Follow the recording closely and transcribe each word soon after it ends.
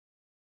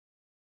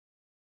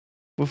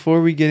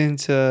before we get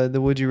into the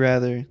Would You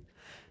Rather,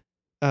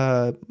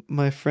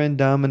 my friend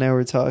Dom and I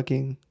were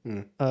talking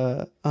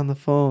on the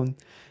phone,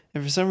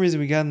 and for some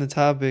reason we got on the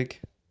topic.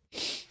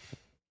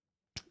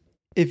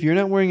 If you're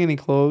not wearing any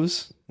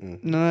clothes, I'm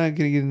not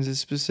gonna get into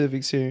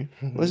specifics here.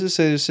 Let's just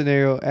say the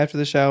scenario after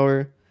the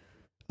shower,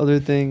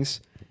 other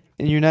things,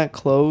 and you're not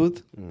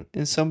clothed,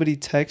 and somebody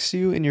texts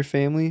you in your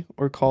family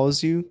or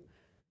calls you.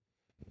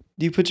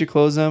 Do you put your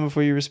clothes on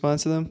before you respond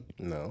to them?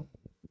 No.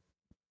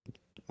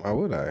 Why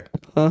would I?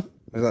 Huh?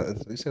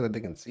 You said that they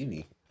can see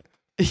me.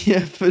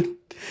 Yeah, but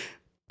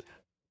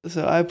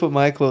so I put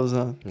my clothes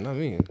on. Not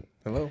me.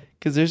 Hello.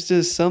 Because there's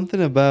just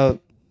something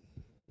about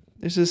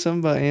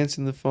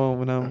answering the phone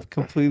when I'm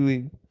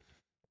completely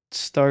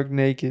stark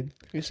naked.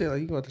 You say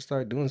like you about to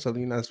start doing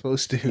something you're not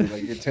supposed to.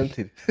 Like you're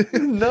tempted.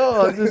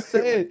 No,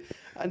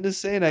 I'm just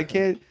saying I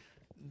can't.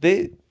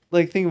 They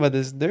think about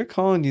this. They're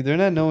calling you. They're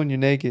not knowing you're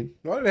naked.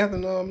 Why do they have to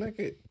know I'm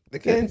naked? They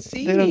can't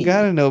see They me. don't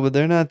gotta know, but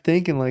they're not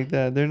thinking like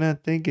that. They're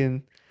not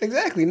thinking.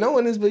 Exactly. No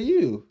one is but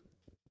you.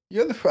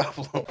 You're the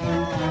problem.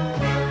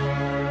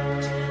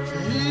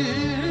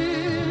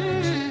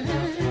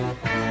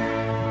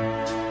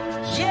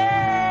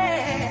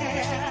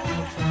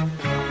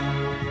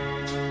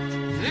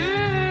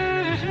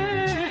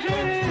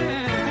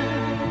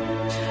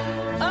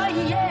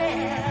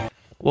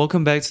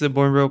 Welcome back to the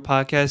Born Broke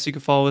Podcast. You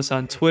can follow us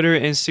on Twitter,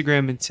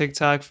 Instagram, and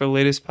TikTok for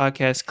latest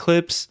podcast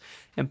clips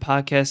and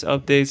podcast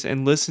updates,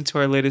 and listen to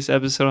our latest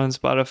episode on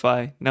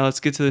Spotify. Now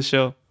let's get to the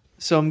show.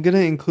 So I'm going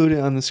to include it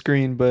on the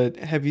screen, but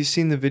have you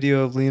seen the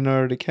video of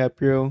Leonardo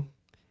DiCaprio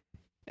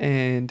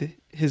and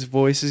his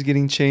voice is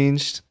getting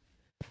changed?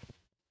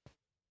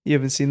 You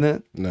haven't seen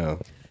that? No.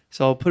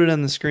 So I'll put it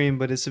on the screen,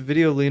 but it's a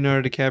video of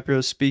Leonardo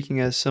DiCaprio speaking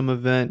at some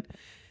event,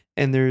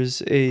 and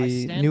there's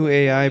a new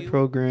AI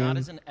program.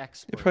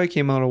 It probably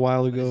came out a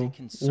while ago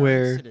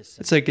where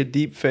it's like a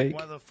deep fake.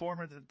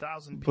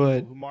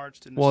 But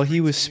while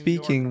he was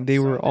speaking, they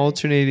were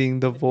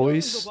alternating the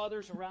voice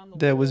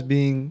that was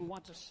being,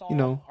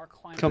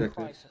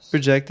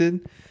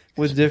 projected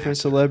with different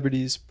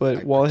celebrities,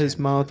 but while his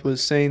mouth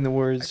was saying the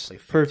words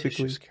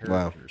perfectly.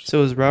 Wow. So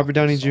it was Robert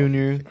Downey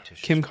Jr.,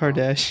 Kim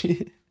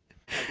Kardashian,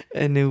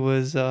 and it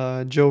was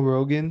Joe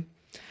Rogan.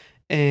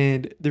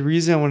 And the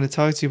reason I want to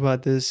talk to you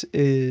about this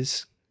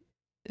is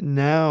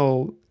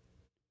now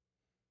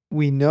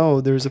we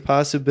know there's a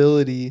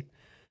possibility,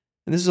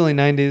 and this is only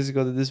 9 days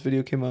ago that this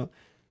video came out.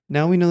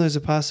 Now we know there's a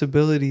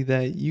possibility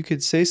that you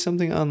could say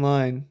something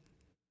online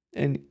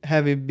and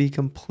have it be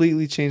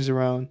completely changed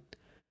around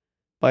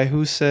by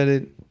who said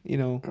it,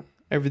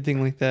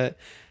 everything like that.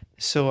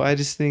 So I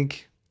just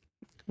think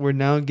we're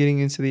now getting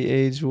into the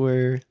age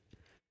where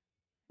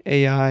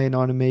AI and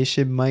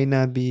automation might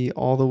not be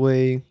all the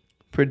way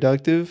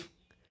productive.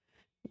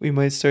 We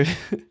might start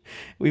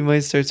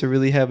to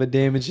really have a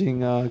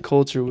damaging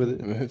culture with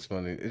it. It's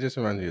funny. It just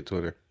reminds me of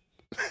Twitter.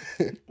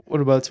 What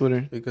about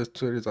Twitter? Because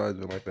Twitter's always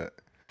been like that.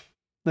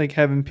 Like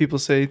having people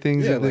say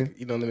things. Yeah, like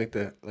they make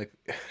that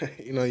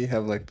you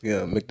have like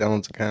the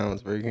McDonald's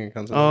accounts, Burger King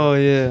accounts. Oh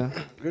yeah.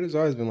 Twitter's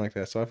always been like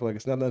that, so I feel like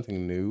it's not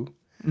nothing new.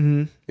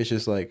 Mm-hmm. It's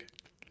just like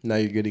now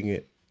you're getting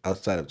it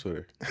outside of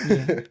Twitter.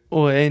 Yeah.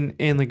 Oh,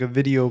 and like a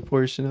video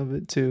portion of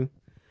it too.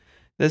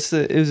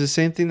 It was the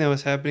same thing that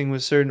was happening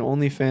with certain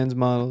OnlyFans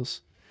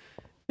models,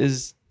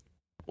 people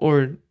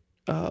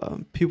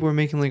were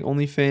making like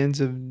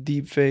OnlyFans of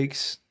deep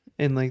fakes,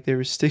 and like they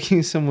were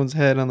sticking someone's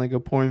head on like a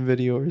porn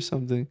video or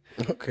something.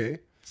 Okay.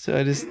 So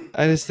I just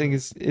think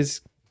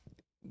it's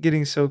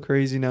getting so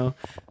crazy now.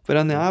 But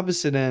on the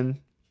opposite end,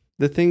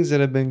 the things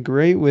that have been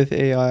great with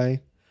AI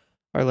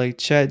are like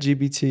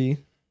ChatGPT,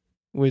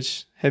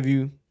 which have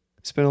you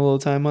spent a little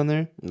time on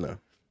there? No.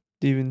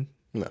 Do you even?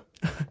 No.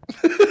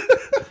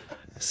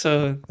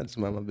 So I just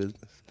mind my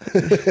business.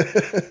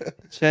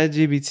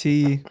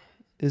 ChatGPT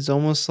is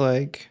almost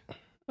like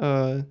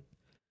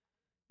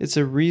it's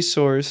a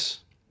resource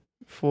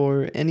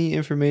for any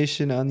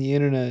information on the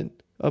internet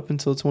up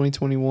until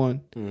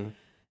 2021.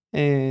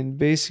 And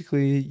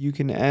basically you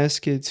can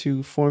ask it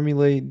to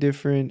formulate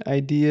different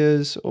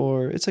ideas,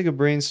 or it's like a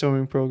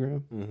brainstorming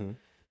program.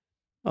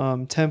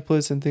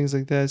 Templates and things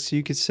like that. So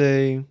you could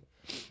say,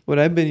 what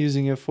I've been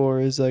using it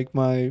for is like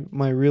my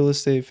real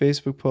estate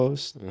Facebook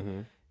post.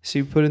 So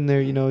you put in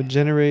there,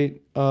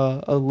 generate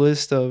a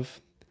list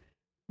of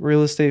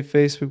real estate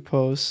Facebook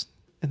posts,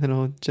 and then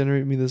it'll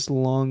generate me this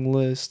long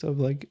list of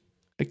like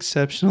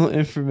exceptional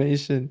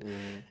information.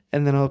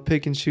 And then I'll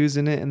pick and choose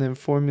in it and then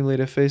formulate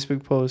a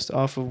Facebook post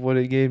off of what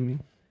it gave me.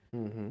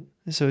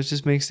 So it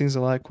just makes things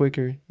a lot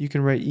quicker. You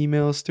can write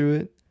emails through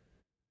it.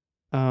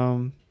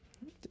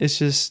 It's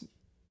just,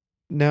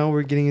 now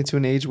we're getting into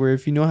an age where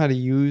if you know how to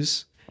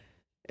use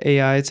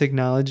AI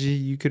technology,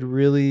 you could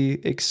really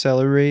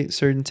accelerate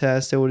certain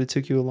tasks that would have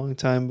took you a long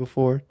time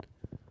before.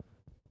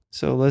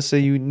 So let's say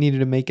you needed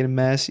to make a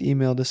mass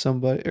email to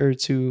somebody or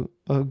to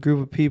a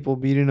group of people,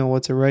 but you didn't know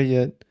what to write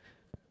yet.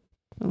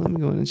 Well, let me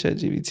go into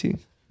ChatGPT.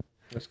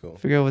 That's cool.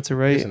 Figure out what to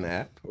write. It's an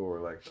app or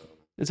like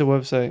It's a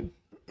website.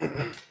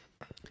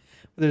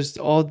 But there's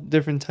all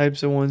different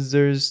types of ones.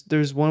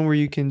 There's one where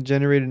you can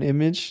generate an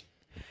image,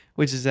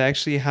 which is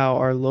actually how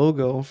our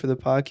logo for the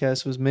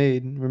podcast was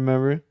made.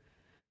 Remember?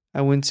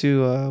 I went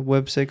to a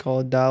website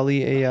called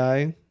Dolly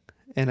AI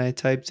and I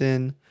typed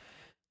in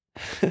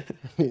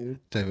You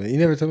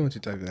never told me what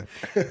you typed in.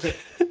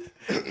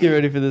 get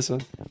ready for this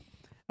one.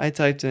 I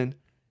typed in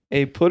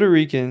a Puerto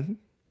Rican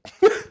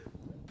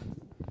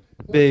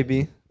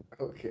baby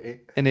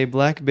Okay. and a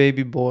black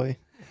baby boy.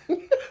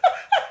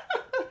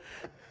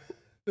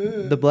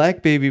 The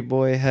black baby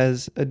boy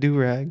has a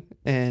do-rag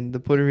and the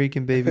Puerto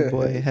Rican baby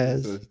boy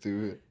So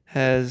stupid.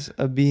 has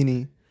a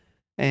beanie,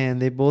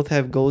 and they both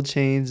have gold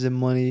chains and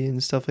money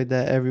and stuff like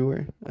that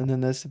everywhere. And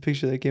then that's the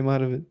picture that came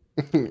out of it.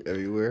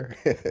 Everywhere.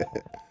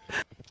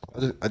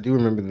 I do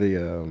remember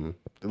the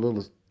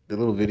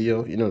little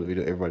video. You know the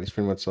video everybody's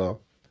pretty much saw,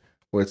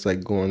 where it's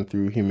like going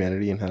through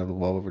humanity and how it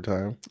evolved over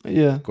time,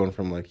 Yeah. going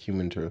from like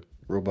human to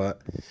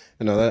robot.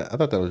 You know that I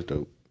thought that was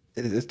dope.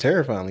 It's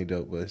terrifyingly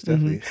dope, but it's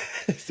definitely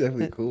it's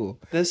definitely cool.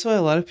 That's why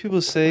a lot of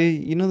people say,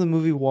 you know, the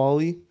movie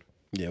Wall-E?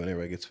 Yeah, when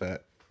everybody gets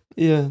fat.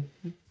 Yeah.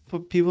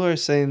 But people are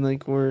saying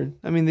like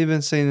they've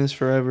been saying this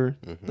forever,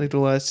 like the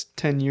last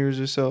 10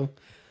 years or so.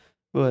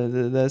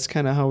 But that's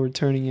kind of how we're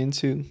turning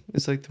into.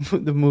 It's like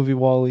the movie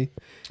Wall-E.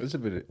 It's a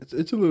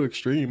little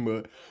extreme,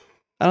 but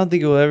I don't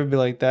think it will ever be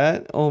like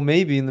that. Oh,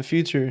 maybe in the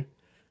future.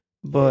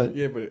 But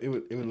yeah, but it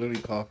would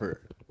literally call for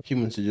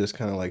humans to just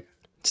kind of like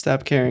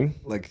stop caring.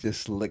 like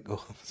just let go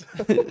of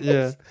themselves.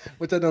 Yeah.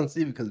 Which I don't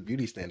see because of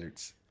beauty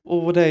standards.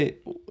 Well,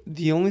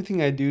 the only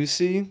thing I do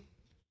see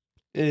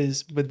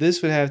is, but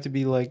this would have to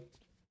be like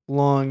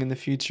long in the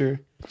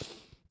future,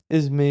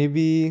 is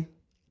maybe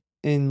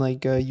in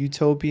like a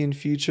utopian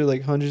future,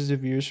 like hundreds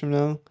of years from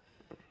now,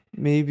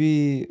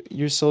 maybe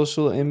your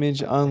social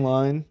image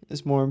online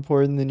is more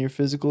important than your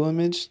physical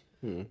image.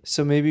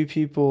 So maybe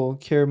people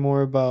care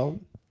more about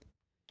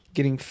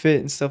getting fit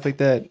and stuff like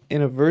that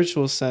in a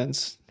virtual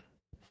sense.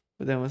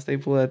 But then once they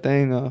pull that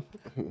thing off,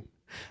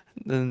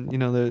 then you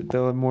know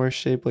they'll have more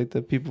shape like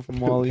the people from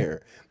Wall-E.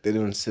 They're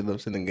doing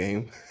sit-ups in the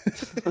game.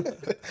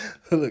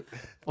 Look,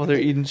 while they're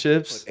eating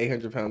chips. Like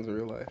 800 pounds in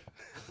real life.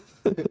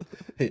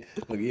 Hey,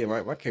 look, yeah,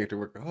 my character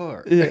working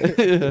hard.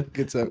 Yeah.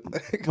 Gets up.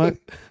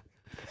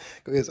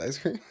 Go get ice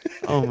cream.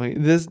 Oh my!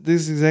 This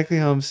is exactly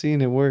how I'm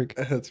seeing it work.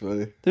 That's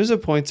funny. There's a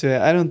point to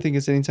it. I don't think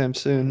it's anytime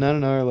soon. Not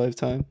in our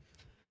lifetime.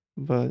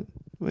 But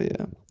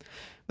yeah.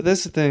 But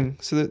that's the thing.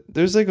 So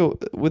there's like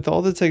with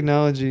all the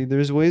technology,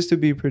 there's ways to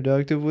be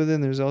productive with it,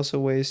 and there's also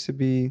ways to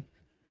be,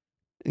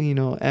 you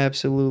know,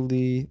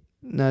 absolutely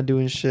not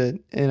doing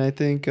shit. And I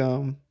think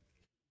the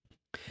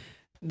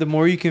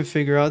more you can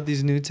figure out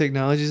these new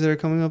technologies that are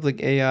coming up,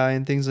 like AI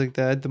and things like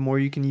that, the more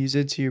you can use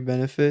it to your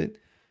benefit,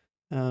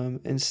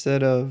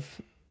 instead of,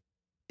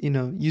 you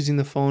know, using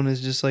the phone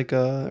as just like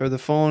or the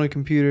phone or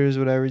computers,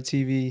 whatever,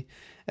 TV,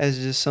 as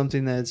just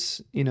something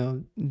that's, you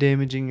know,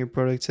 damaging your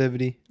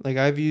productivity. Like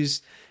I've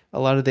used a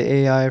lot of the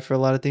AI for a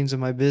lot of things in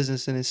my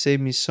business, and it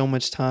saved me so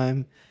much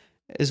time,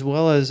 as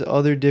well as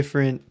other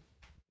different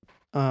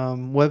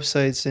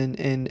websites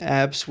and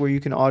apps where you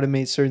can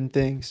automate certain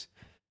things.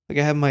 Like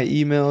I have my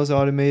emails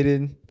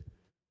automated.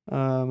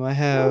 I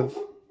have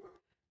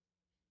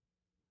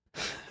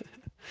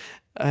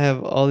I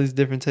have all these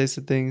different types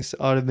of things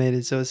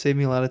automated, so it saved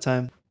me a lot of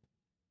time.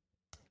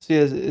 So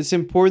yeah, it's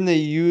important that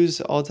you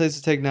use all types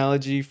of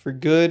technology for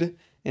good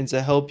and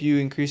to help you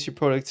increase your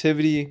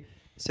productivity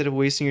instead of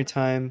wasting your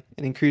time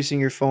and increasing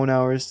your phone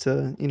hours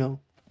to, you know,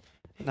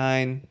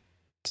 9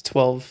 to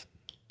 12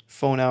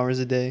 phone hours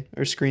a day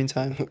or screen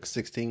time.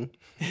 16.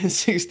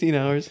 16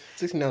 hours.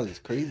 16 hours is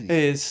crazy.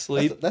 Hey, it's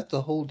sleep. That's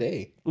the whole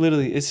day.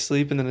 Literally, it's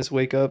sleep and then it's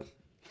wake up.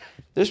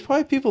 There's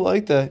probably people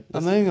like that.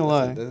 I'm not even gonna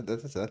lie.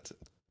 That's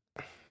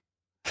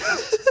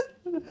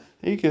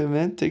You good,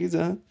 man. Take it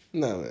down.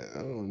 No, man, I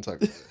don't want to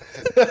talk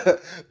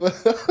about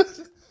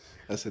that.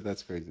 I said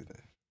that's crazy.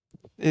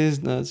 It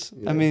is nuts.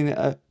 Yeah. I mean,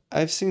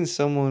 I've seen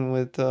someone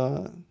with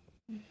what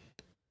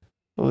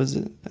was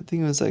it? I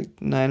think it was like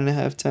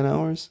 9.5, 10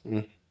 hours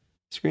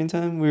screen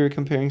time. We were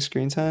comparing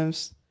screen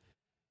times.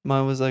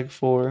 Mine was like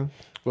 4.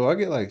 Well, I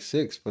get like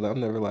 6, but I'm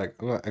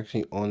not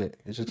actually on it.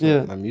 It's just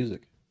like my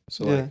music.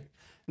 So yeah.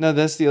 No,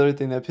 that's the other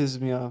thing that pisses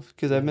me off,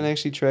 because I've been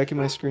actually tracking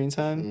my screen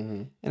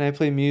time, and I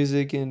play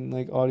music and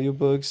like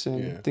audiobooks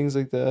and things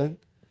like that.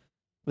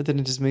 But then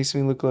it just makes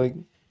me look like,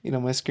 you know,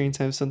 my screen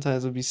time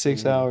sometimes will be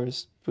 6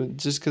 hours, but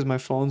just because my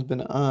phone's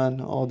been on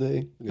all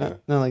day,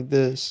 not like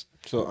this.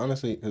 So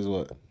honestly, is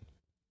what?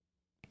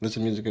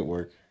 Listen to music at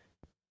work,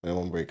 and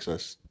 1 break, so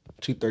that's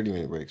 2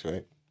 30-minute breaks,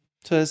 right?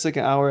 So that's like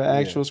an hour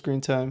actual screen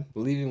time.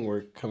 Leaving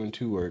work, coming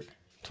to work,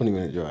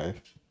 20-minute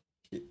drive.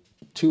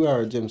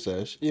 2-hour gym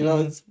sesh. You know,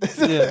 it's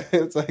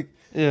it's like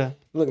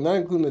look, not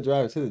including the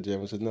drive to the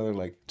gym, it's another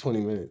like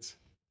 20 minutes.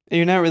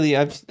 You're not really.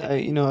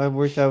 I've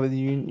worked out with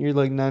you. You're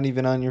like not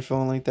even on your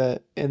phone like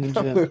that in the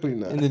gym. Literally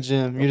not. In the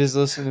gym, you're just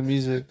listening to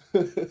music.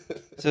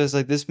 So it's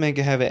like this man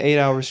could have an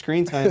 8-hour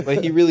screen time,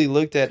 but he really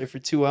looked at it for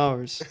 2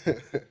 hours.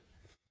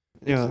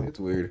 It's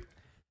weird.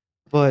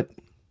 But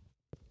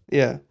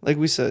Yeah, like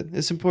we said,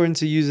 it's important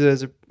to use it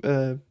as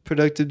a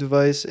productive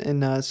device and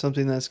not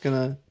something that's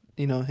gonna,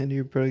 hinder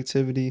your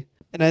productivity.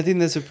 And I think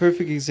that's a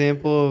perfect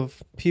example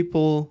of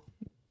people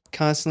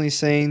constantly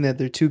saying that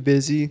they're too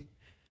busy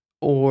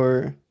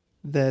or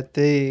that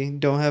they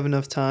don't have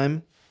enough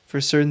time for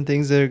certain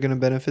things that are gonna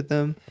benefit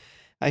them.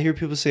 I hear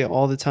people say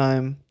all the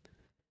time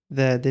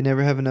that they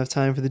never have enough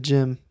time for the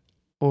gym,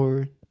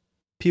 or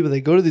people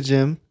that go to the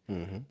gym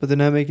but they're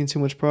not making too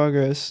much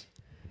progress.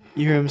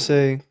 You hear them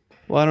say,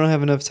 "Well, I don't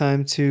have enough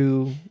time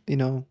to,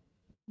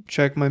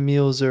 track my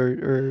meals,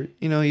 or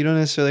you don't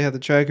necessarily have to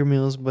track your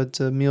meals, but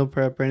to meal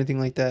prep or anything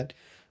like that,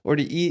 or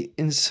to eat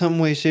in some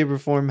way, shape, or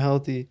form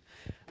healthy."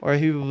 Or I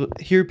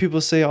hear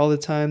people say all the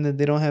time that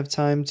they don't have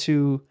time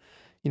to,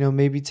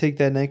 maybe take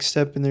that next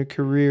step in their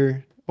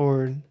career,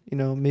 or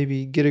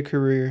maybe get a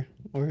career,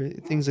 or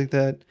things like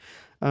that.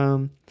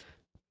 Um,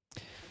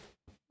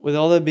 with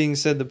all that being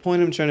said, the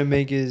point I'm trying to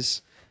make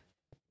is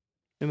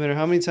no matter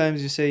how many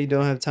times you say you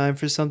don't have time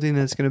for something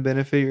that's going to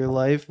benefit your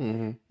life,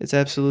 it's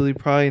absolutely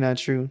probably not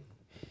true.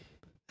 I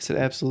said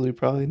absolutely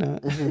probably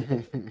not.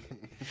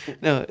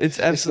 No, it's It's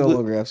no absolutely.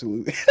 longer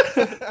absolute.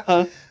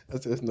 Huh?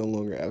 It's no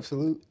longer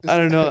absolute. I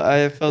don't know.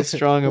 I felt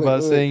strong Wait,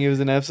 about wait. saying it was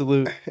an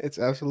absolute. It's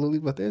absolutely,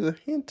 but there's a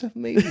hint of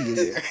maybe in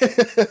there.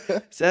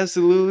 It's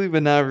absolutely,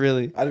 but not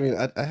really. I mean,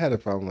 I had a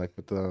problem like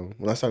with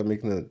when I started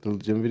making the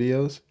gym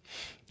videos.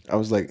 I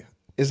was like,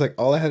 it's like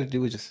all I had to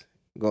do was just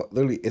go.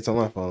 Literally, it's on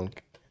my phone.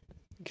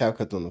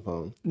 CapCut's on the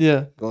phone.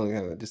 Yeah. Go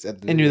on, just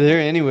at the. And you're there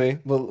anyway.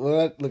 But when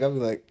I'll be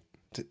like,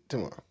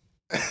 tomorrow.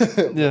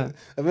 Yeah.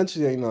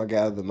 Eventually, I got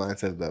out of the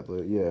mindset of that.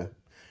 But yeah,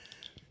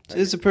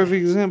 It's a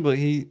perfect example.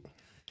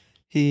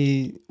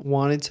 He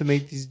wanted to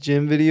make these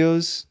gym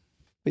videos,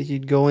 but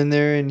he'd go in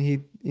there and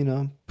he'd,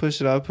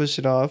 push it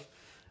off.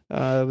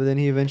 But then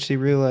he eventually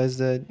realized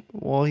that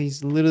while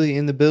he's literally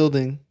in the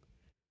building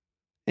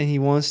and he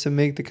wants to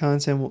make the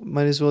content,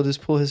 might as well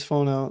just pull his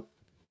phone out,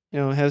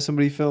 have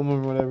somebody film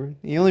him or whatever.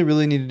 You only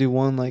really need to do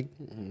one, like,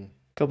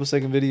 couple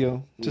second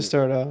video to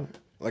start out.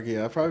 Like,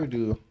 yeah,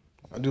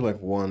 I do like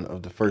one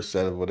of the first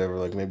set of whatever,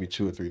 like maybe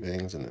 2 or 3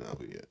 things, and then that'll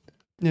be it.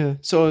 Yeah.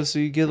 So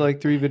you get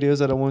like 3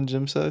 videos out of one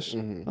gym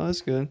session. Oh,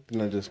 that's good.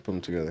 And I just put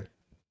them together.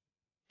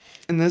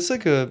 And that's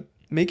like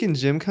making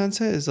gym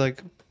content is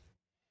like,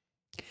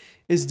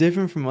 it's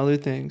different from other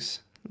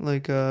things.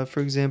 Like, for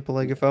example,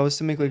 like if I was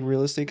to make like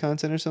real estate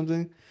content or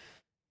something,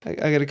 I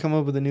got to come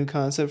up with a new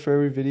concept for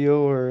every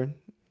video, or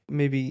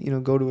maybe,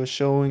 go to a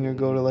showing or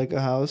go to like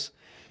a house.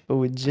 But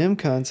with gym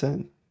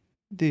content,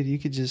 dude, you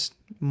could just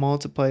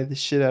multiply the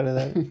shit out of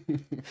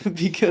that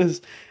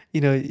because,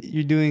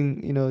 you're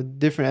doing,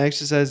 different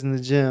exercises in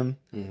the gym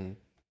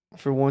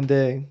for one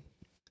day.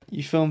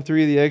 You film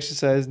 3 of the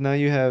exercises. Now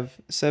you have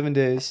 7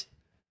 days,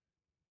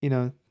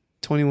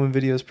 21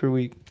 videos per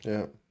week.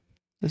 Yeah.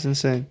 That's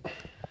insane.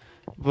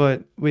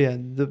 But yeah,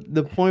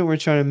 the point we're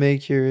trying to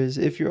make here is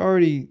if you're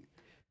already,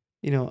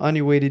 on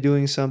your way to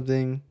doing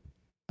something,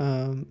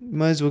 you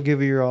might as well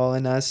give it your all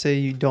and not say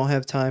you don't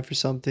have time for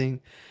something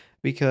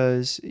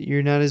because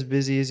you're not as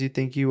busy as you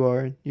think you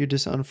are. You're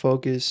just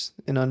unfocused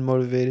and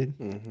unmotivated,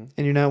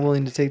 and you're not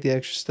willing to take the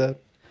extra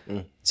step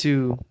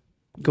to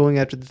going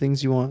after the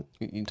things you want.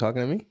 You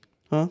talking to me?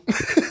 Huh?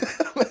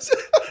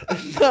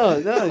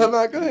 No. I'm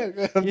not. Go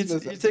ahead.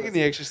 You're taking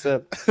the extra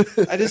step.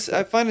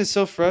 I find it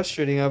so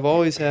frustrating. I've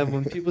always had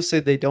when people say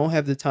they don't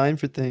have the time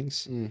for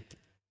things.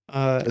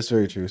 That's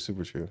very true.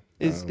 Super true.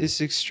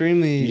 It's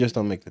extremely. You just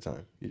don't make the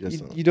time.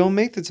 You don't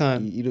make the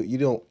time. You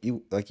don't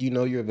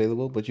you're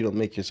available, but you don't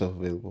make yourself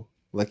available.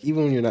 Like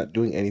even when you're not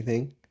doing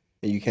anything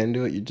and you can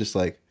do it, you're just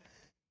like,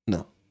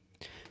 no.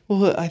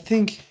 Well, I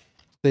think.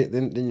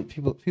 Then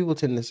people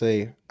tend to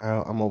say,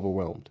 I'm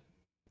overwhelmed.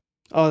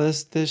 Oh,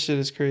 this shit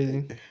is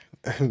crazy.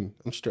 I'm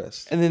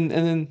stressed. And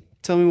then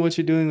tell me what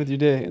you're doing with your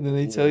day, and then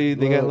they tell you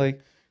they got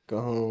like. Go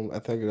home. I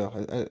take it off.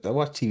 I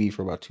watch TV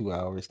for about 2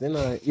 hours. Then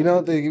they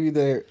give you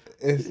their.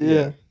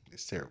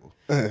 It's terrible.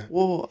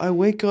 Well, I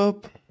wake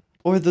up,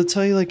 or they'll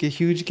tell you like a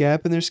huge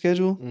gap in their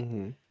schedule.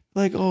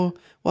 Like, oh,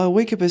 well, I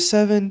wake up at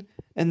 7,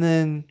 and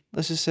then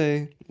let's just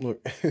say,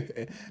 look,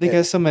 they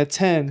got some at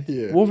 10.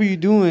 Yeah. What were you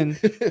doing?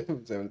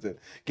 7 to 10.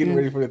 Getting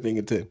ready for the thing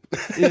at 10.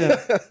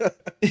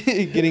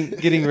 Yeah.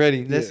 getting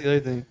ready. That's the other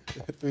thing.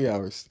 3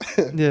 hours.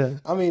 Yeah.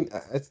 I mean,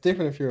 it's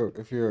different if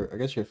you're I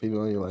guess you're a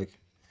female and you're like,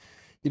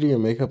 you do your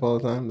makeup all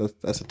the time.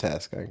 That's a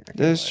task.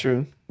 That's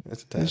true.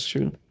 That's a task. That's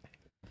true.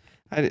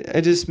 I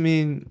just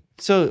mean,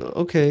 so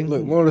okay.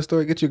 Look, more of the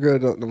story. Get your girl.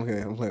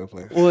 I'm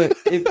playing. Well,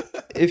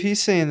 if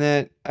he's saying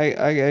that, I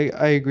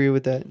agree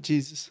with that.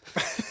 Jesus.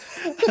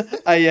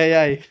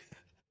 Ay.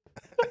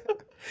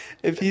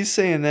 If he's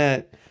saying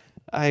that,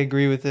 I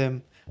agree with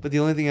him. But the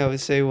only thing I would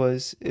say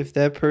was, if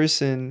that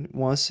person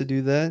wants to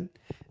do that,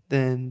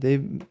 then they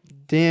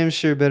damn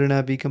sure better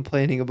not be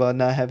complaining about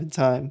not having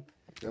time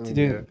to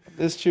do it.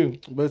 That's true.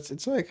 But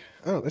it's like,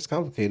 it's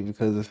complicated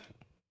because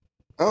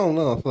I don't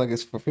know. I feel like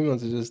it's for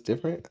females. It's just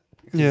different.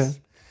 Yeah.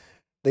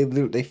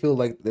 They feel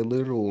like the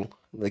literal,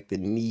 like the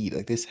need,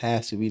 like this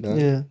has to be done.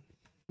 Yeah.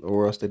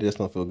 Or else they just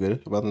don't feel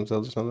good about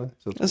themselves or something.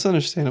 So that's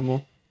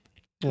understandable.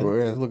 Yeah.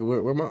 Look,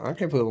 where my I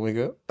can't put on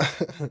makeup.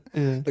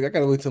 Yeah. Like I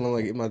gotta wait till I'm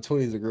like in my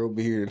 20s to grow a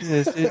beard.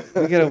 Yes,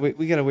 we gotta wait.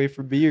 We gotta wait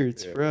for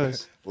beards Yeah, for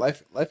us.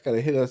 life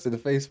gotta hit us in the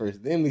face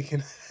first. Then we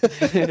can.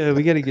 Yeah,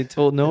 we gotta get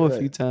told no a Right.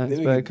 few times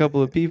Then by we a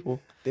couple of can. people.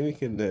 Then we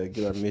can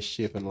get our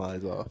mischief and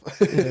lies off.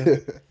 Yeah,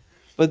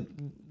 but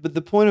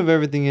the point of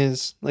everything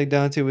is, like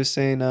Dante was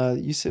saying.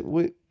 You said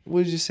what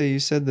did you say? You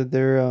said that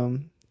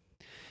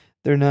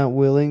they're not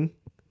willing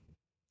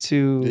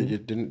to.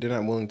 They're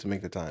not willing to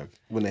make the time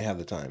when they have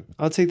the time.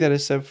 I'll take that a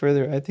step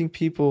further. I think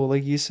people,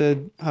 like you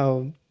said,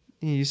 how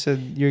you said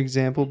your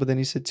example, but then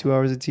you said 2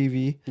 hours of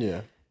TV.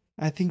 Yeah.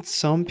 I think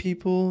some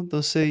people,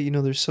 they'll say,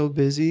 they're so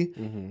busy.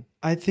 Mm-hmm.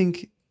 I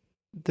think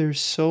they're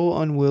so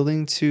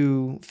unwilling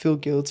to feel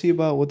guilty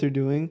about what they're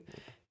doing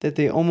that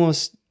they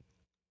almost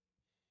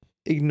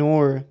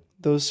ignore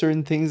those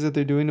certain things that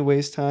they're doing to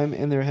waste time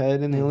in their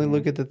head, and they only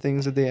look at the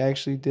things that they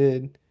actually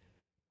did.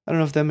 I don't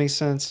know if that makes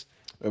sense.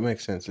 It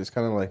makes sense. It's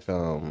kind of like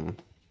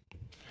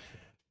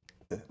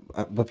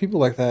but people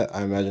like that,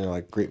 I imagine, are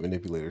like great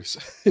manipulators.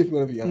 If you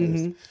want to be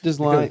honest, Just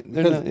lying.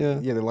 They're not. yeah,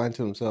 they're lying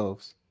to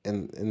themselves,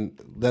 and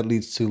that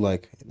leads to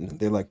like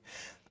they're like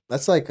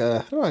that's like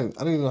I don't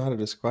even know how to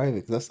describe it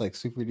because that's like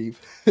super deep.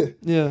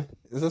 Yeah.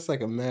 It's just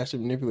like a master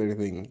manipulator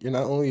thing. You're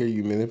not only are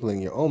you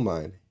manipulating your own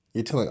mind,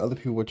 you're telling other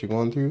people what you're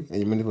going through, and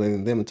you're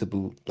manipulating them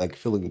into like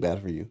feeling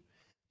bad for you.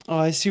 Oh,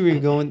 I see where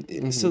you're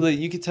going. So that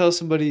you could tell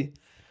somebody,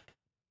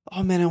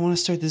 oh man, I want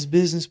to start this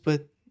business,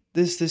 but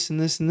this, and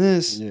this, and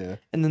this. Yeah.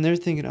 And then they're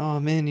thinking, oh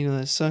man,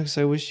 that sucks.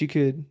 I wish you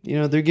could,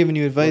 they're giving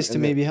you advice to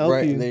maybe help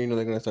right, you. and then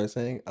they're gonna start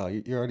saying, "Oh,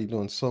 you're already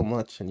doing so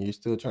much, and you're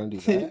still trying to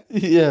do that."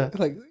 Yeah.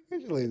 Like,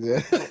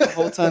 congratulations. The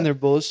whole time they're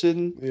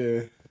bullshitting.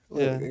 Yeah.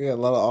 Yeah. You got a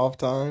lot of off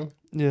time.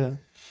 Yeah.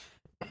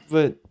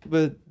 But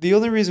the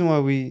only reason why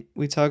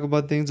we talk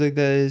about things like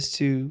that is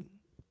to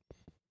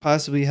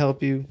possibly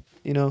help you,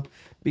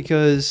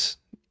 because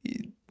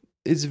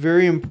it's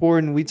very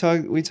important. We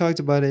talked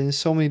about it in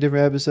so many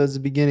different episodes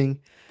at the beginning.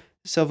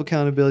 Self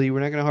accountability.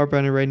 We're not gonna harp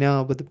on it right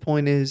now, but the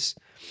point is,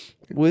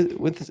 with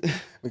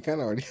We kind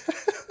of already.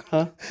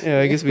 huh? Yeah,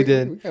 I guess we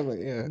did. We kind of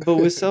yeah. But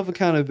with self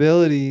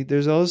accountability,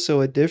 there's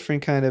also a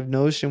different kind of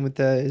notion with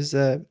that. Is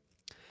that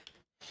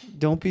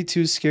don't be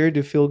too scared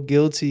to feel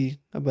guilty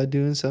about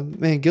doing something.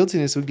 Man,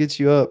 guiltiness will get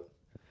you up.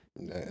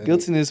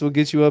 Guiltiness will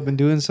get you up and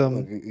doing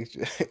something.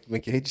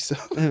 Make you hate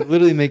yourself.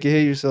 Literally make you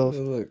hate yourself.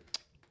 Look,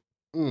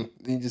 you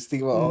just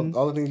think about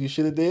all the things you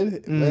should have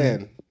did.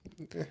 Man,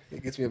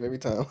 it gets me up every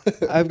time.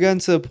 I've gotten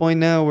to a point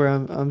now where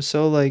I'm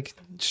so like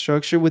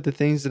structured with the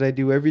things that I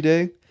do every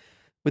day,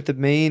 with the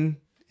main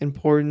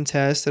important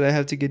tasks that I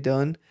have to get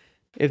done.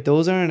 If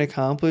those aren't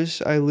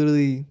accomplished, I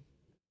literally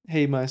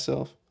hate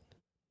myself.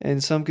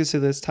 And some could say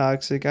that's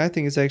toxic. I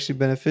think it's actually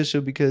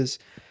beneficial because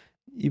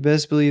you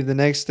best believe the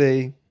next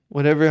day,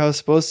 whatever I was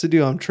supposed to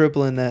do, I'm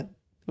tripling that.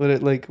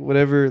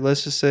 Whatever,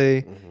 let's just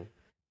say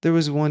there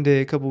was one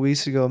day a couple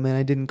weeks ago, man,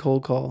 I didn't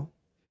cold call.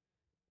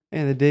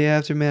 And the day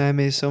after, man, I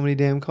made so many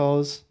damn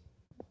calls.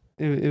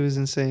 It was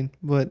insane.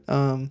 But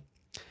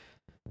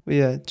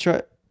yeah,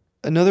 try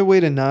another way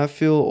to not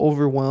feel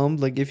overwhelmed,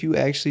 like if you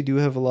actually do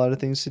have a lot of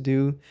things to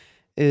do,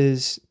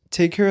 is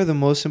take care of the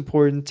most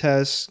important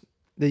tasks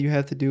that you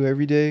have to do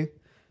every day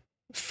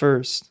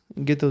first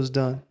and get those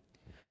done,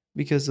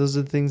 because those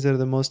are the things that are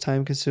the most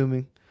time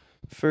consuming.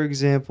 For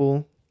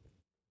example,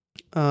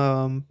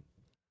 one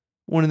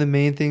of the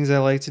main things I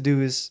like to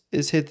do is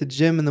hit the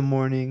gym in the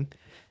morning,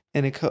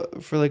 and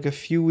for like a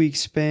few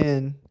weeks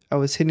span, I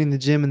was hitting the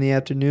gym in the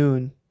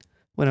afternoon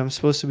when I'm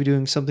supposed to be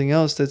doing something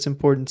else that's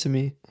important to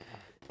me,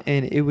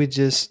 and it would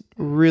just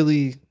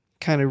really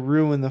kind of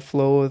ruin the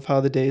flow of how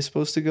the day is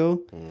supposed to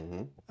go.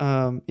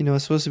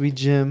 It's supposed to be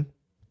gym.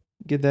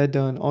 Get that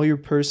done. All your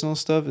personal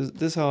stuff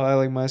this is how I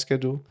like my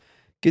schedule.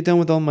 Get done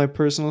with all my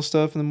personal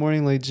stuff in the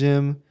morning, like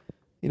gym,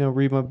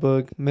 read my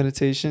book,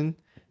 meditation,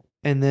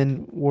 and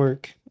then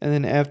work. And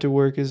then after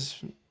work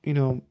is,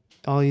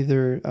 I'll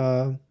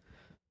either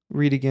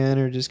read again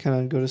or just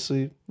kind of go to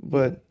sleep.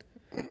 But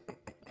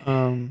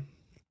the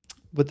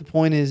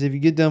point is, if you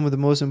get done with the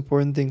most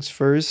important things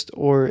first,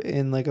 or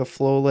in like a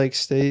flow like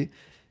state,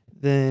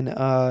 then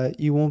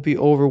you won't be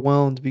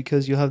overwhelmed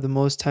because you'll have the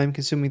most time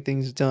consuming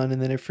things done,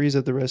 and then it frees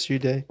up the rest of your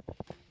day.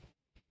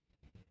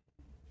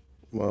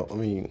 Well, I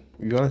mean,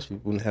 to be honest,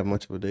 you wouldn't have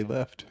much of a day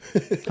left.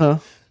 Huh?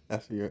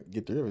 After you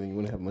get through everything, you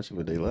wouldn't have much of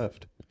a day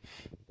left.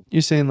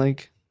 You're saying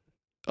like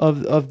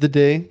of the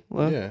day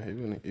left? Yeah,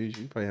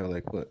 you probably have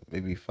like what,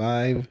 maybe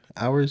 5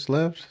 hours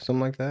left,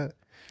 something like that.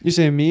 You're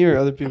saying me or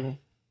other people?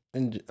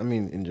 In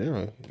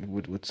general,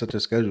 with such a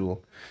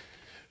schedule.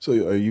 So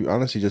are you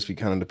honestly just be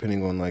kind of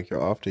depending on like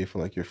your off day for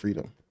like your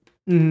freedom,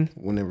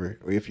 whenever,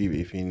 or if you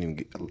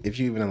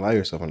even allow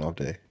yourself an off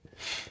day.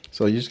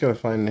 So you just gotta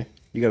find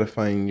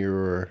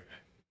your,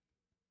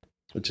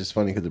 which is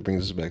funny because it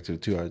brings us back to the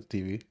 2 hours of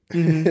TV,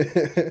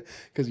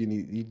 because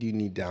you do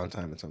need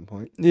downtime at some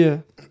point. Yeah.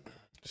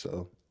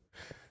 So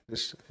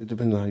it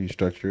depends on how you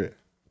structure it,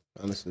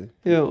 honestly.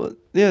 Yeah. Well,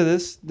 yeah.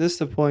 That's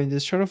the point.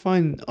 Just try to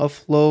find a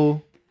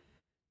flow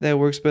that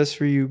works best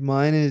for you.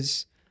 Mine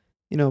is,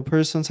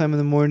 personal time in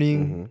the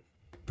morning,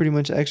 pretty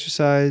much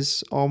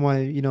exercise, all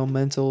my,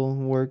 mental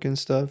work and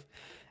stuff.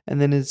 And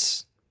then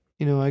it's,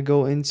 I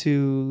go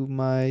into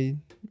my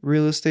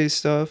real estate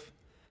stuff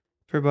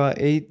for about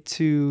 8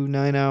 to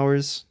 9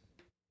 hours.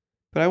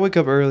 But I wake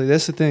up early.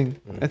 That's the thing.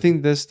 I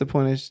think that's the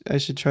point I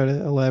should try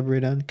to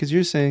elaborate on. Because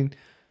you're saying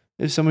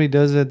if somebody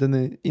does that, then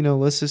they,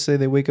 let's just say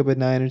they wake up at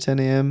 9 or 10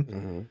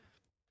 a.m.,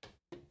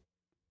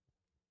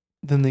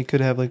 then they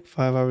could have like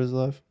 5 hours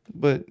left.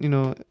 But,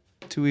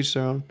 to each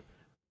their own.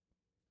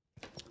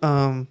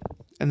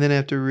 And then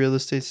after real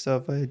estate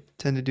stuff, I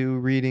tend to do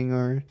reading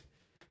or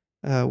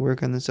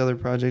work on this other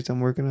project I'm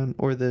working on,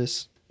 or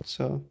this.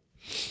 So,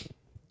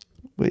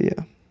 but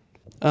yeah.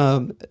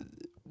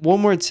 One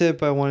more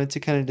tip I wanted to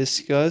kind of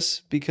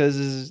discuss because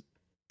is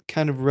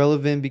kind of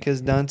relevant because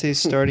Dante's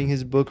starting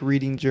his book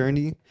reading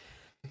journey.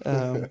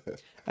 I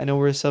know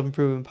we're a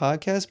self-improvement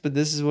podcast, but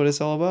this is what it's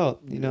all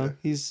about.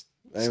 He's.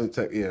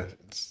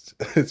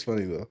 It's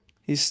funny though.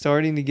 He's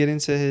starting to get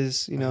into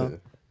his,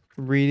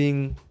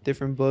 reading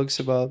different books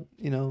about,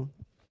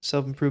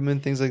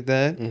 self-improvement, things like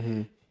that.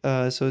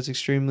 So it's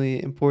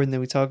extremely important that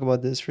we talk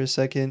about this for a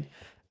second,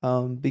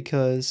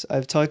 because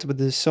I've talked about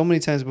this so many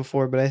times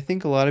before, but I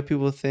think a lot of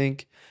people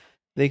think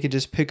they could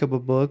just pick up a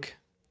book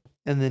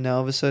and then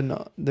all of a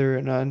sudden they're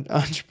an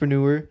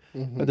entrepreneur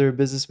or they're a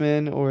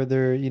businessman or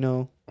they're,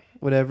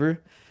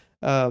 whatever.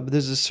 But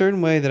there's a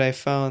certain way that I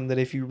found that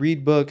if you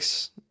read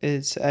books,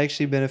 it's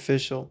actually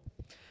beneficial.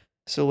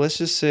 So let's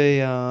just say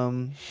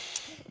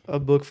a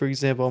book, for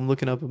example, I'm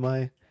looking up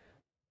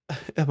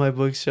at my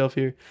bookshelf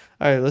here.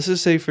 All right, let's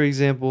just say, for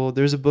example,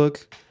 there's a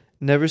book,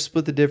 Never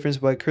Split the Difference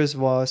by Chris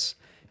Voss.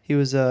 He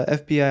was a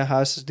FBI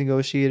hostage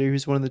negotiator. He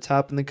was one of the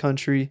top in the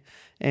country.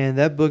 And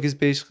that book is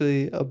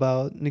basically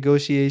about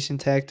negotiation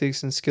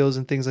tactics and skills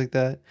and things like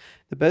that.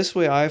 The best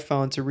way I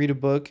found to read a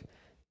book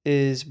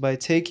is by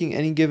taking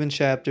any given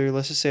chapter.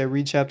 Let's just say I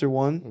read chapter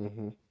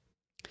 1.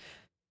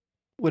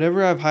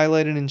 Whatever I've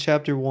highlighted in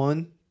chapter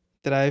 1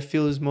 that I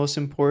feel is most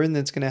important,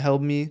 that's going to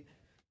help me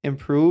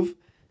improve,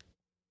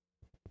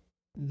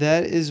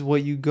 that is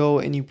what you go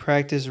and you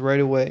practice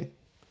right away.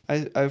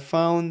 I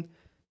found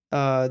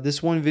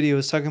this one video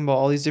is talking about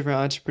all these different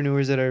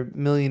entrepreneurs that are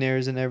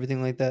millionaires and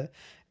everything like that.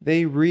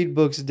 They read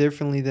books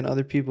differently than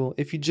other people.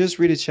 If you just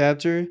read a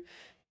chapter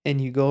and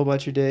you go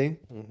about your day,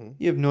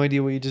 you have no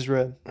idea what you just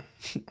read.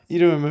 You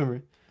don't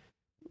remember.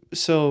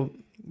 So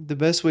the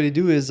best way to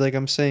do is, like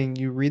I'm saying,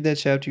 you read that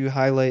chapter, you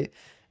highlight,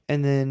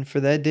 and then for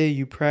that day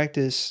you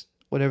practice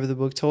whatever the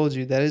book told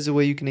you. That is the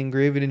way you can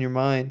engrave it in your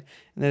mind,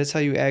 and that is how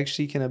you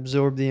actually can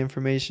absorb the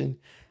information.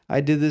 I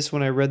did this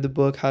when I read the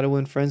book How to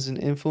Win Friends and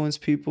Influence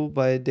People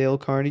by Dale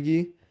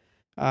Carnegie.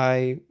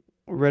 I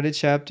read a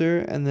chapter,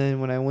 and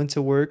then when I went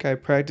to work, I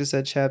practiced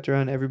that chapter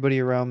on everybody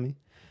around me.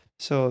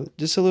 So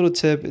just a little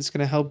tip, it's going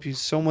to help you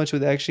so much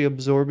with actually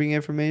absorbing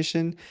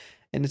information,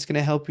 and it's going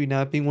to help you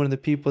not being one of the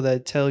people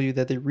that tell you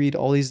that they read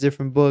all these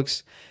different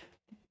books,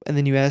 and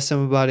then you ask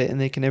them about it,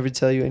 and they can never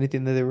tell you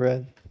anything that they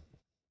read.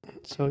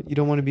 So you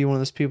don't want to be one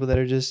of those people that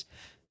are just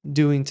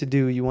doing to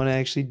do. You want to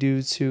actually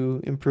do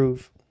to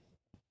improve.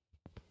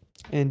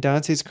 And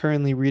Dante's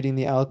currently reading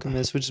The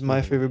Alchemist, which is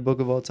my favorite book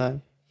of all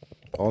time.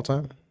 All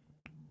time?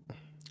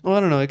 Well, I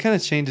don't know. It kind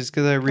of changes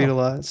because I read a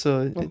lot.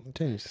 So it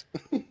changes.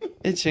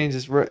 It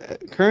changes.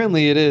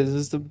 Currently, it is.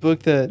 It's the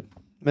book that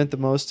meant the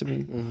most to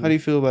me. How do you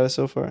feel about it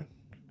so far?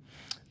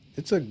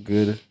 It's a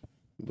good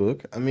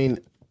book. I mean,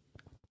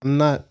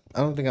 I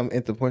don't think I'm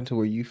at the point to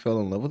where you fell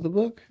in love with the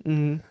book.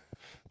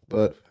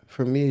 But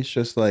for me, it's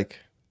just like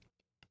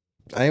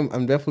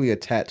I'm definitely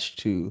attached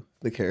to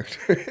the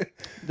character.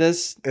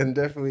 And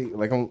definitely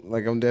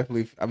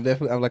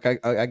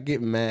I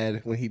get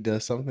mad when he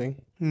does something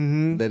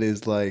that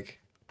is like,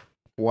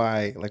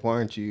 why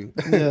aren't you?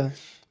 Yeah.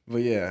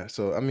 But yeah,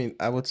 so I mean,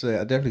 I would say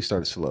I definitely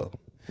started slow.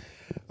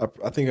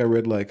 I think I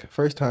read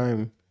first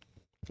time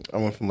I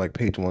went from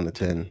page 1 to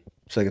 10.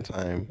 Second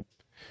time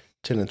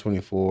 10 to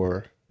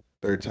 24.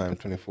 Third time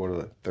 24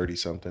 to 30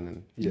 something.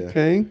 And yeah.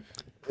 Okay.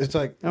 It's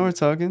like now we're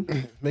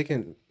talking.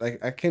 Making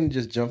I can't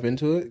just jump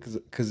into it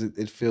because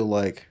it feel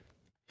like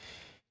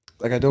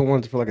I don't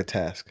want it to feel like a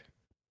task.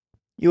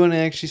 You want to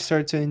actually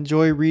start to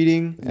enjoy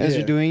reading as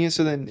you're doing it,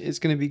 so then it's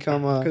gonna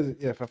become because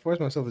if I force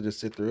myself to just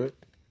sit through it,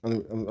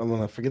 I'm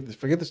gonna forget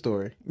the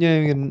story. Yeah,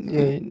 you're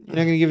not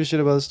gonna give a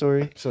shit about the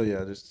story. So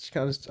yeah, just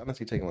kind of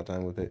honestly taking my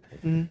time with it.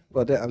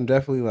 But I'm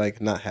definitely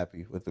not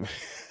happy with the.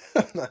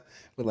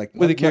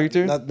 With the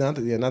character, not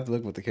to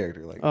look with the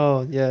character.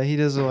 Oh yeah, he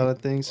does a lot of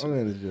things. I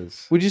mean,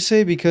 would you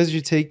say because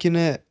you're taking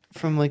it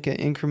from an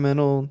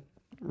incremental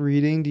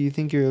reading, do you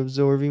think you're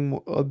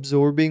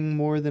absorbing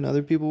more than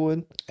other people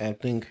would? I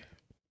think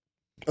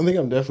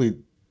I'm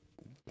definitely.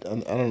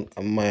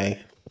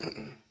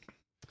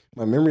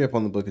 My memory up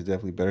on the book is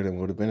definitely better than it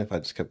would have been if I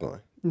just kept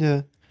going.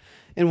 Yeah,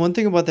 and one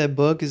thing about that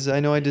book is I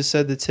know I just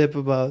said the tip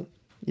about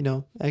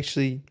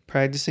actually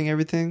practicing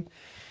everything.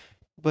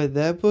 But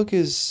that book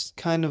is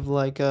kind of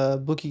like a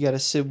book you got to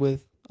sit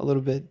with a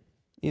little bit,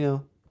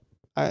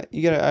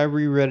 I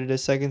reread it a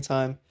second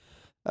time.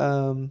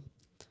 I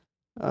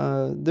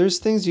There's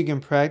things you can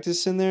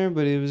practice in there,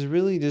 but it was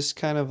really just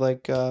kind of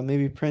like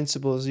maybe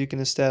principles you can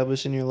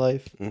establish in your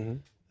life. Mm-hmm.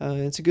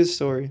 It's a good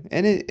story,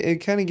 and it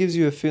kind of gives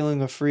you a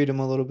feeling of freedom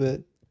a little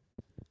bit.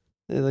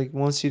 It like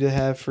wants you to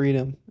have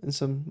freedom in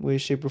some way,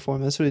 shape, or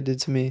form. That's what it did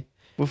to me.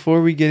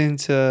 Before we get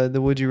into the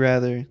would you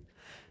rather,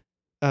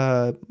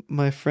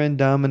 my friend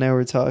Dom and I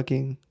were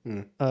talking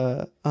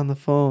on the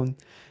phone,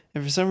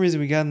 and for some reason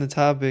we got on the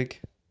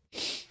topic.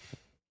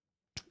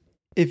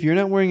 If you're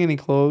not wearing any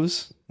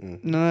clothes, I'm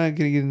not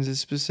gonna get into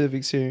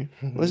specifics here.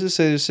 Let's just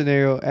say the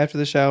scenario after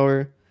the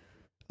shower,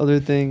 other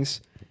things,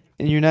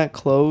 and you're not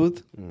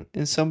clothed,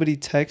 and somebody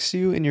texts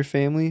you in your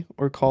family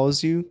or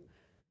calls you.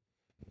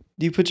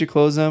 Do you put your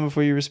clothes on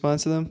before you respond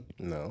to them?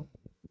 No.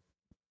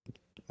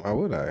 Why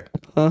would I?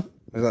 Huh?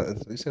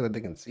 You said that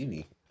they can see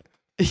me.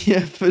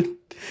 Yeah, but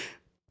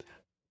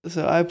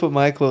so I put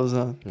my clothes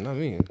on. Not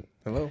me.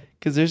 Hello.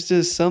 Because there's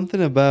just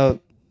something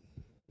about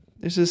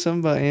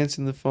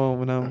answering the phone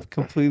when I'm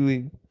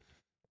completely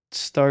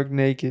stark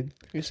naked.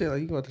 You say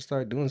like you about to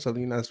start doing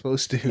something you're not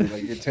supposed to.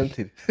 Like you're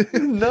tempted.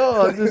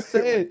 No, I'm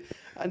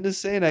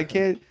just saying I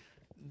can't.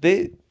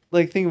 They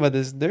like think about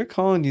this. They're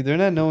calling you. They're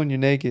not knowing you're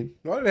naked.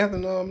 Why do they have to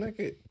know I'm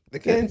naked? They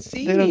can't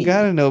see They me. don't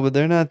gotta know, but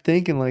they're not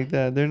thinking like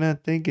that. They're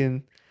not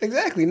thinking.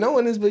 Exactly. No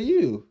one is but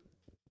you.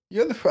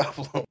 You're the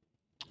problem.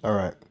 All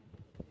right.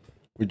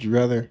 Would you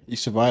rather you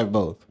survive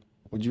both?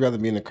 Would you rather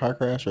be in a car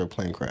crash or a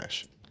plane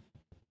crash?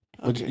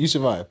 Okay. You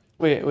survive.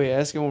 Wait.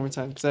 Ask it one more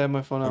time because I have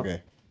my phone out.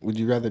 Okay. Would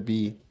you rather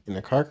be in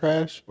a car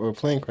crash or a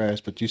plane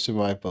crash, but you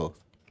survive both?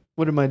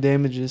 What are my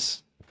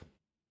damages?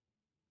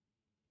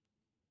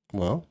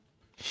 Well,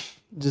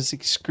 just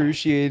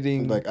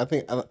excruciating. Like I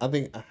think,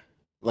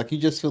 like you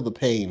just feel the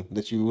pain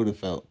that you would have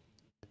felt,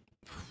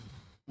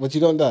 but you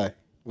don't die.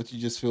 But you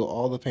just feel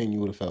all the pain you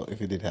would have felt if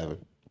it did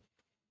happen.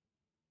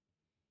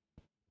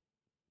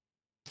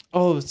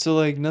 Oh, so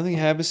like nothing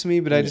happens to me,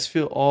 but I just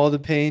feel all the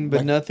pain,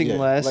 but nothing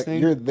lasting.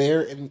 Like you're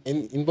there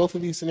in both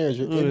of these scenarios.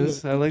 You're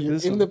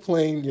in the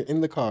plane, you're in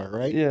the car,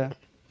 right? Yeah.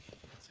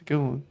 It's a good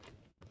one.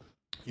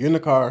 You're in the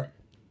car,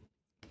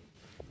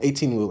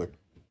 18-wheeler.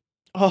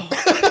 Oh.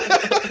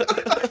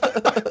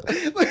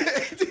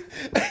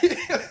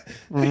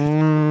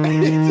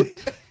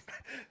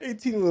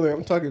 18-wheeler.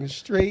 I'm talking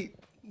straight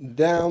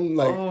down,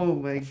 like, oh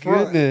my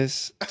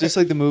goodness, just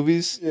like the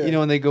movies. Yeah. You know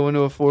when they go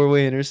into a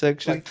 4-way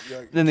intersection,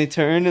 then they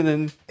turn and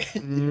then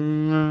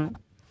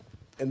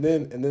and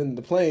then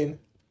the plane.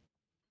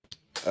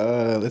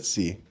 Let's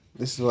see.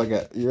 This is what I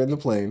got. You're in the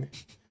plane.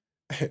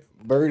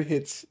 Bird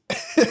hits.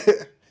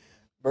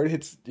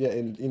 Yeah,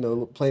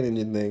 and plane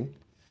engine thing,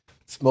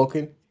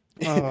 smoking.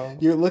 Oh.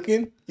 You're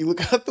looking. You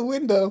look out the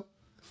window.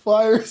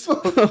 Fire,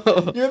 smoke.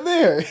 You're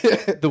there.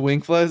 The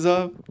wing flies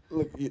off.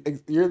 Look,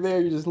 you're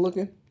there. You're just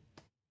looking.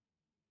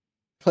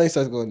 Plane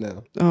starts going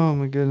down. Oh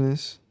my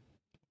goodness.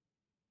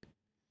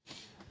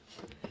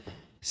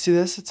 See,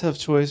 that's a tough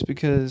choice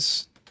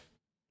because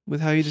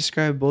with how you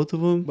describe both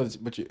of them. But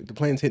the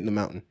plane's hitting the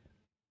mountain.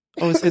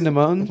 Oh, it's hitting the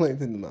mountain? The plane's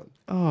hitting the mountain.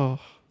 Oh.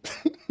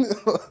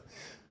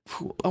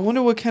 I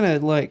wonder what kind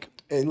of like.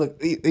 Hey, look!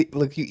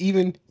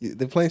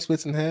 The plane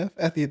splits in half.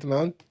 After you hit the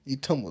mountain, you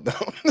tumble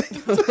down.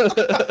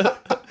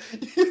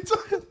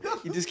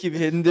 You just keep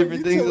hitting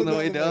different things on the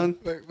way down.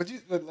 But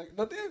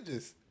no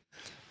damages.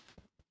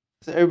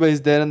 So everybody's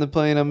dead on the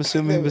plane. I'm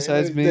assuming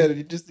besides me. Dead.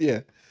 You just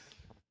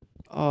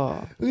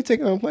Oh. Who you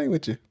taking on a plane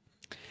with you?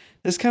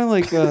 It's kind of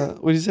like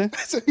what did you say?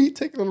 So who you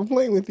taking on a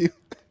plane with you?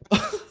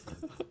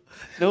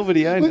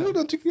 Nobody I know. Who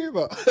don't you care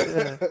about?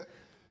 Yeah.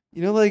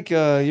 You know, like you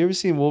ever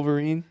seen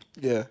Wolverine?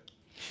 Yeah.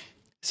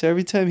 So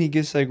every time he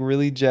gets like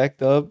really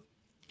jacked up,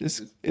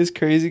 it's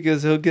crazy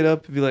because he'll get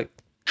up and be like.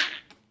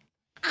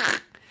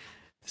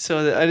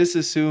 So I just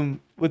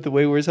assume with the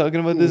way we're talking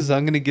about this,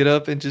 I'm gonna get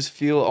up and just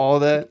feel all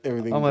that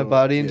everything on my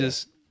body and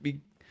just be.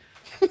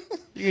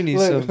 You're gonna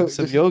need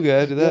some yoga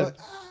after that.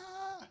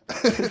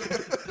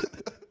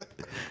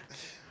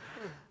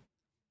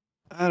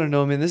 I don't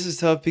know, man. This is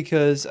tough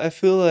because I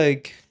feel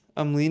like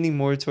I'm leaning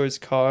more towards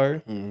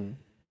car. Mm-hmm.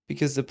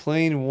 Because the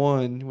plane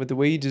one, with the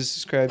way you just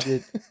described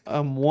it,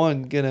 I'm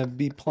gonna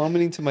be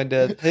plummeting to my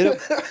death.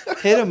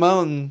 Hit a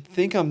mountain,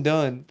 think I'm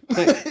done.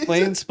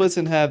 Plane splits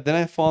in half, then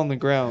I fall on the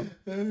ground.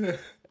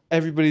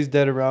 Everybody's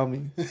dead around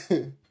me.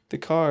 The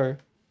car.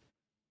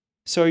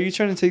 So are you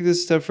trying to take this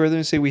a step further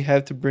and say we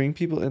have to bring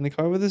people in the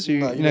car with us, or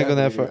you're not going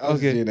that far? I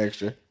was just being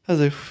extra. I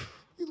was like,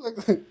 you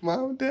look like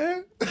Mom,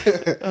 Dad.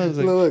 I was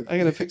like, look, I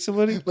gotta pick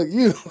somebody. Look,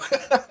 you.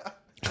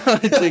 I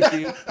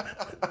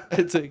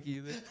take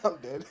you. I'm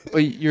dead.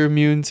 Wait, you're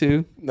immune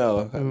too?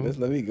 No, just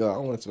let me go. I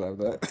don't want to survive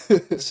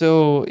that.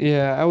 So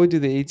yeah, I would do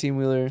the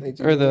 18-wheeler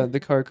or the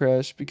car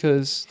crash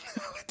because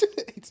I would do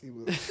the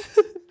 18-wheeler.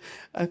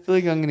 I feel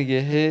like I'm gonna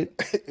get hit.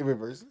 It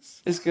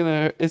reverses. It's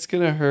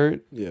gonna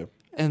hurt. Yeah.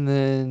 And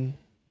then,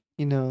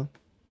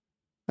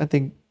 I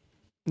think,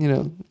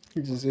 it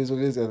just is what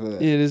it is after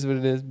that. Yeah, it is what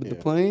it is. But the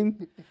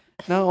plane,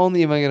 not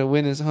only am I gonna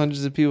witness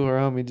hundreds of people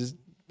around me just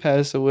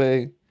pass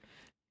away.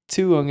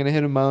 2, I'm gonna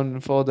hit a mountain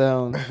and fall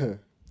down.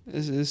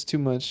 It's too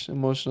much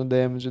emotional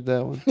damage with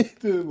that one.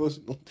 Too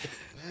emotional.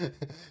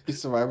 Your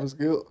survival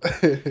skill.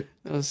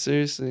 No,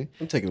 seriously.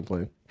 I'm taking a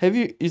plane.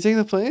 You taking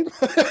the plane?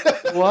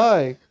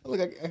 Why?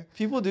 Look,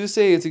 People do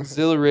say it's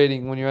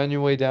exhilarating when you're on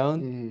your way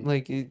down. Mm-hmm.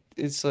 Like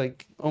it's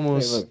like Hey,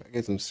 almost look, I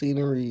get some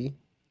scenery.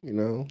 You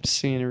know.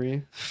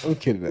 scenery. I'm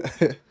kidding.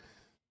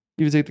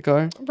 You would take the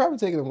car? I'm probably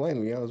taking a plane.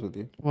 To be honest with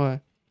you.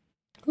 Why?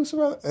 Who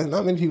survived? And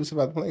not many people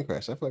survived the plane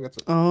crash. I feel like that's.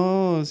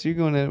 Oh, so you're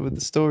going at it with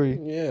the story.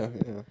 Yeah.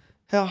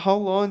 How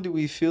long do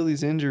we feel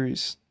these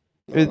injuries?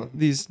 Uh,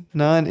 These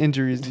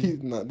non-injuries.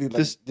 These not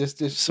these, like,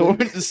 just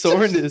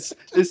soreness.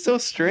 It's so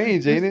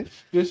strange, ain't it?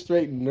 Just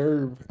straight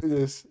nerve.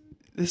 It's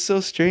so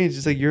strange.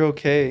 It's like you're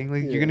okay.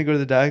 Like you're gonna go to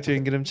the doctor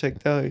and get them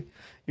checked out.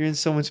 You're in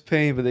so much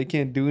pain, but they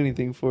can't do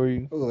anything for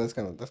you. Oh, that's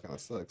kind of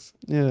sucks.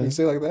 Yeah. You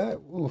say like that?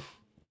 Oof.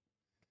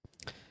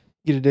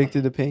 Get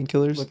addicted to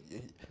painkillers. Look,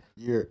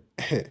 you're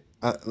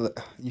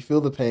you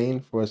feel the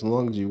pain for as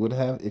long as you would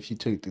have if you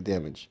took the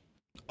damage.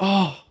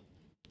 Oh,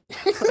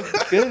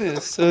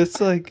 goodness. So it's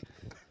like,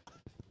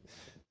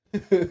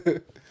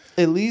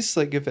 at least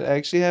like if it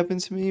actually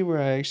happened to me where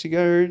I actually got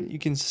hurt, you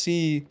can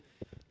see.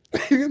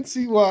 You can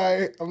see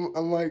why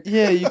I'm like.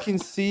 Yeah, you can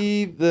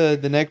see the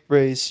neck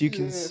brace. You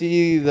can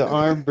see the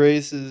arm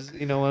braces.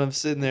 You know when I'm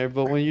sitting there,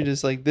 but when you're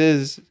just like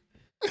this,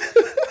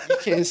 you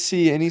can't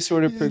see any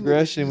sort of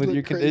progression with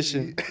your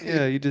condition.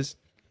 Yeah, you just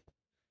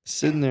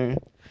sitting there.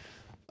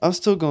 I'm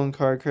still going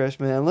car crash,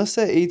 man. Unless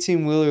that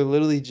 18-wheeler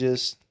literally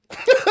just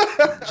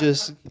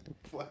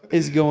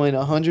is going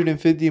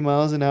 150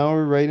 miles an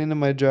hour right into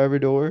my driver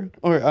door,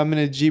 or I'm in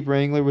a Jeep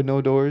Wrangler with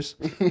no doors.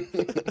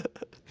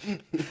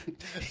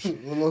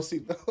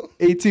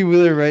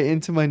 18-wheeler right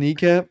into my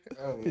kneecap.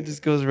 It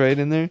just goes right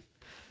in there.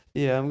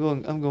 Yeah, I'm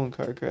going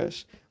car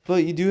crash.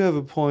 But you do have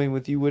a point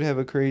with you would have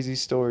a crazy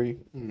story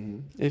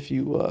if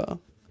you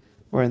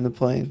were in the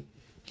plane.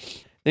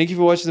 Thank you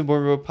for watching the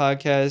Born Broke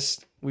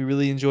podcast. We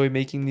really enjoy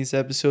making these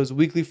episodes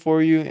weekly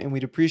for you, and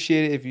we'd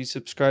appreciate it if you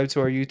subscribe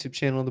to our YouTube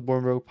channel, the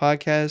Born Broke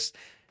podcast,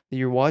 that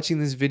you're watching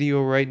this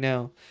video right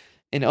now.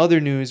 In other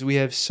news, we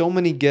have so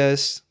many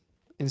guests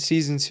in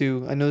season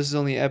 2. I know this is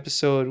only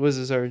episode, what is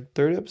this, our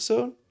 3rd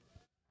episode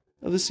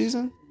of the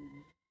season?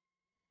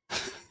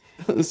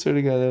 I swear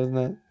to God, that was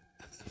not.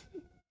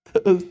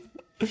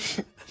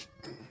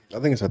 I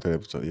think it's our 3rd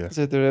episode, yeah. It's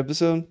our 3rd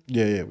episode?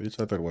 Yeah, it's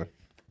our 3rd one.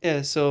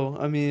 Yeah, so,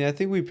 I mean, I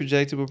think we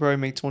projected we'll probably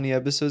make 20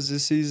 episodes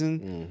this season.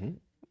 Mm-hmm.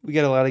 We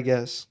got a lot of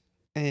guests.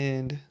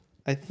 And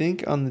I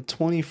think on the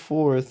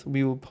 24th,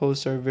 we will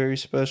post our very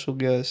special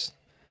guest.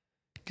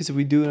 Because if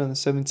we do it on the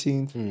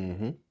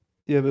 17th,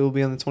 yeah, but it will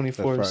be on the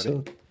 24th.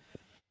 So, a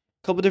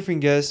couple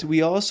different guests.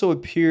 We also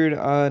appeared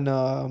on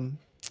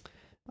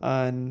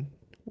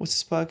what's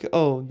this podcast?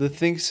 Oh, the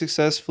Think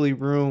Successfully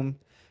Room,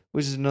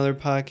 which is another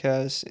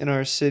podcast in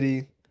our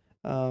city.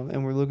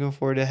 And we're looking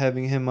forward to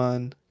having him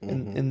on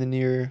in the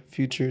near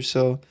future.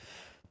 So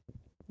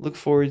look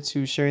forward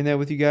to sharing that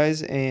with you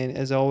guys. And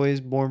as always,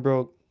 Born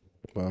Broke.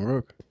 Born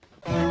Broke.